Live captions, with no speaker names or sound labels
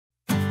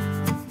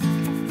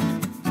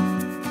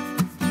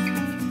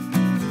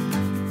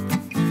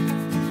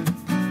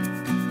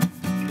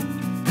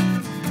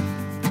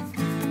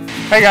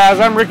Hey guys,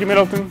 I'm Ricky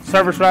Middleton,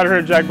 service writer here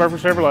at Jack Burford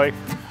Chevrolet.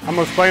 I'm going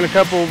to explain a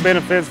couple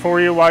benefits for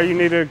you why you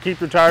need to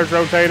keep your tires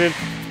rotated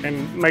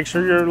and make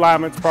sure your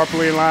alignment's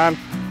properly in line.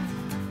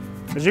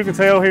 As you can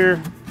tell here,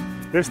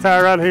 this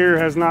tire right here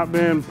has not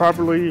been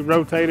properly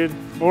rotated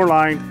or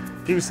lined.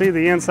 You can see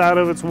the inside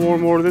of it's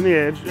worn more than the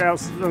edge,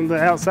 on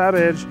the outside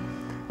edge.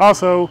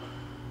 Also,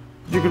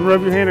 you can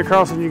rub your hand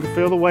across it and you can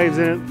feel the waves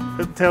in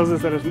it. It tells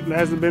us that it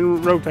hasn't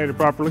been rotated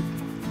properly.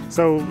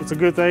 So it's a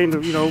good thing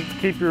to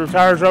keep your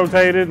tires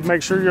rotated,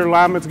 make sure your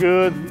alignment's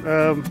good.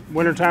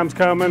 Winter time's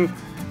coming,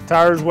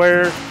 tires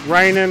wear,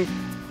 raining,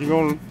 you're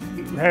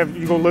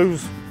gonna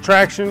lose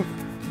traction.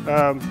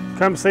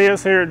 Come see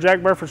us here at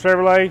Jack Burford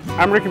Chevrolet.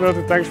 I'm Ricky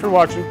Middleton, thanks for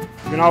watching.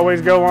 You can always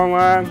go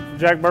online,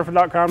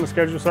 jackburford.com to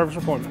schedule a service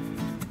appointment.